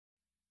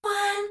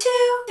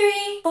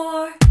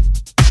4.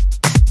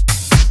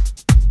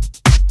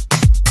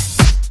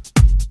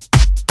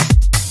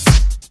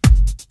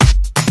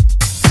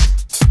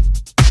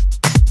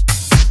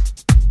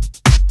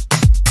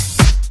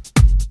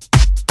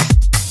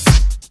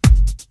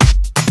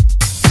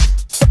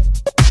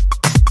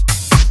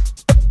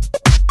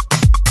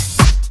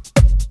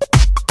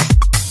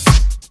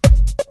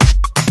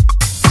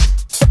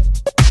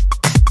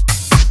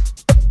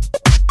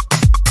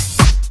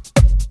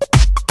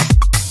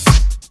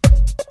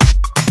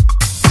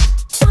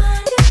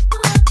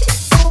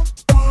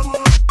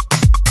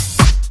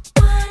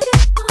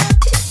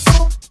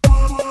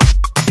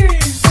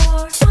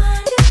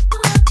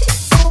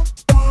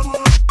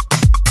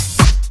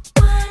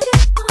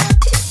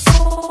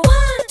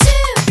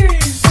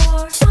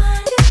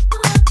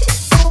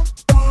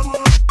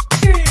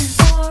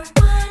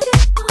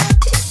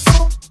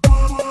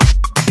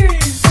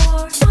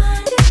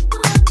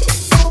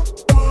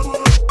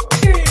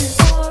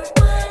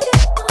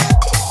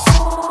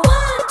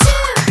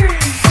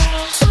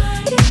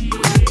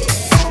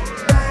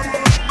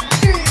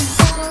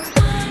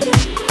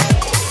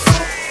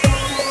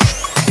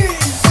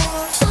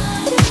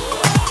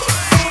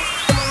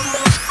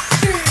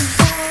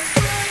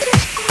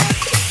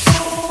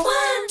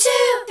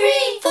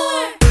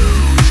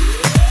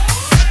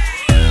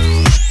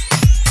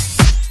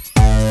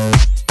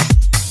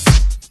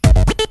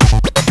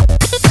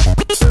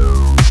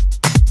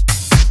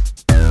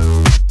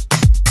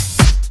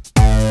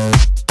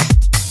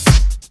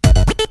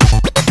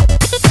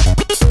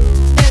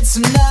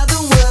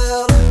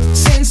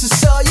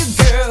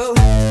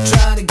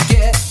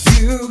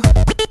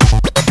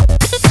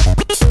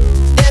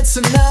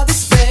 Another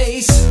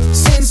space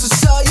since I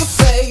saw your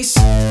face.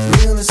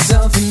 Really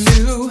something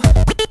new.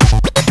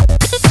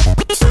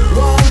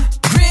 One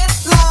green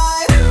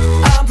light,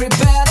 I'm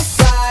prepared to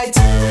fight.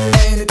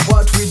 Ain't it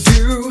what we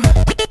do?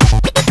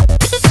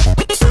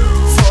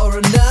 For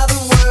another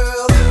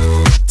world,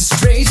 this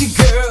crazy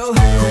girl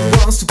who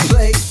wants to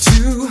play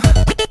too.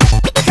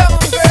 Come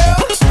on,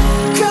 girl,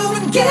 come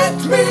and get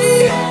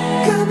me.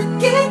 Come and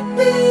get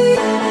me.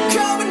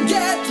 Come and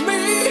get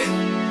me.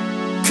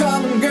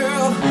 Come on,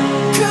 girl.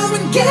 Come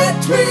and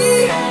get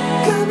me.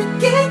 Come and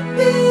get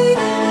me.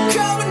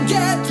 Come and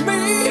get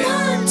me.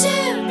 1, 2,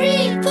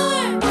 3, 4.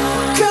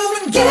 Come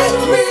and get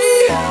me.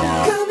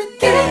 Come and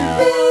get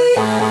me.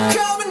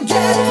 Come and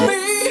get me.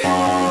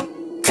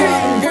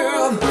 Come on,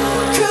 girl.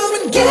 Come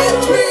and get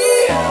me.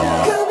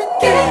 Come and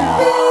get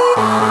me.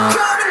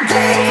 Come and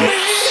get me.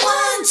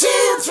 1, 2,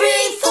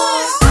 3, 4.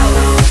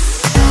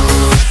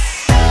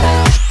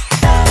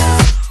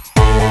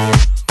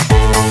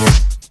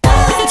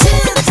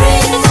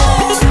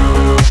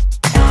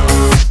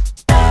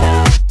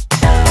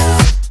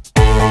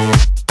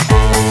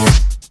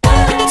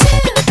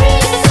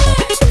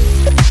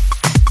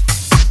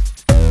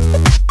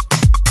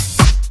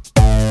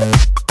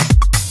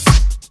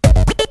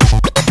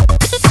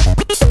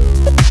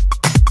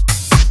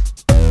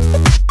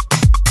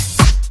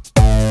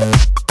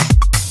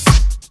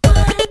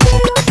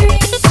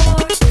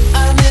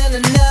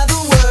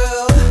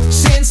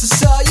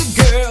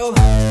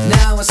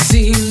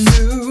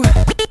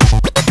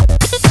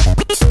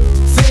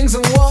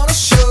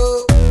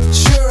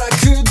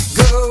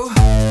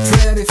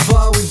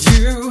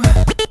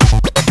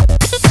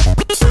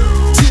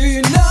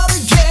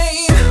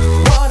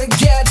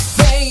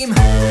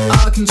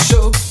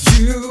 Show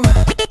you.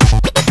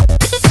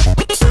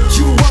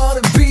 You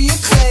wanna be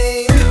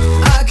acclaimed.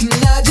 I can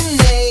add your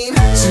name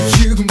so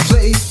you can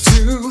play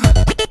too.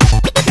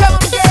 Come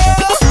on,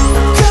 girl,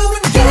 come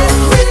and get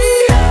me.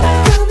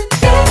 Come and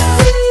get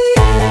me.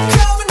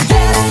 Come and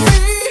get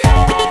me.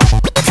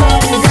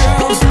 Come on,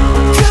 girl,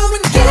 come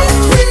and get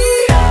me.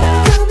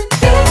 Come and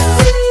get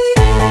me.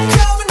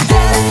 Come and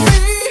get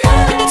me. 1,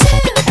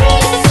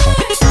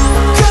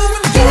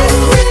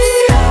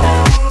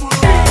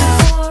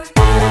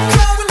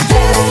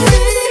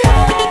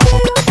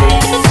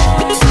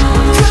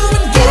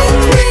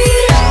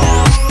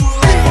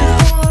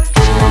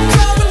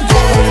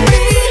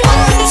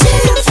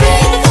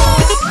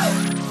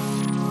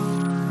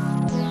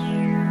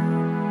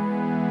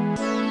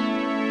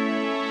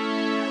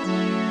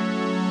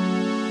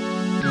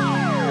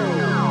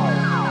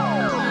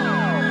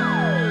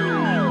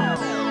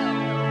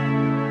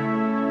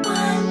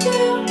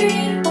 2,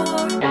 3,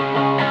 4.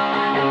 Come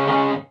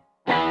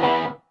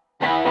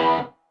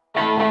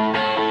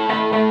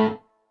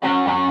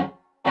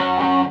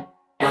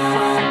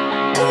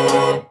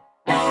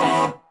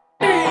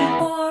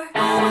and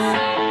get me.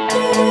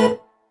 Three, four.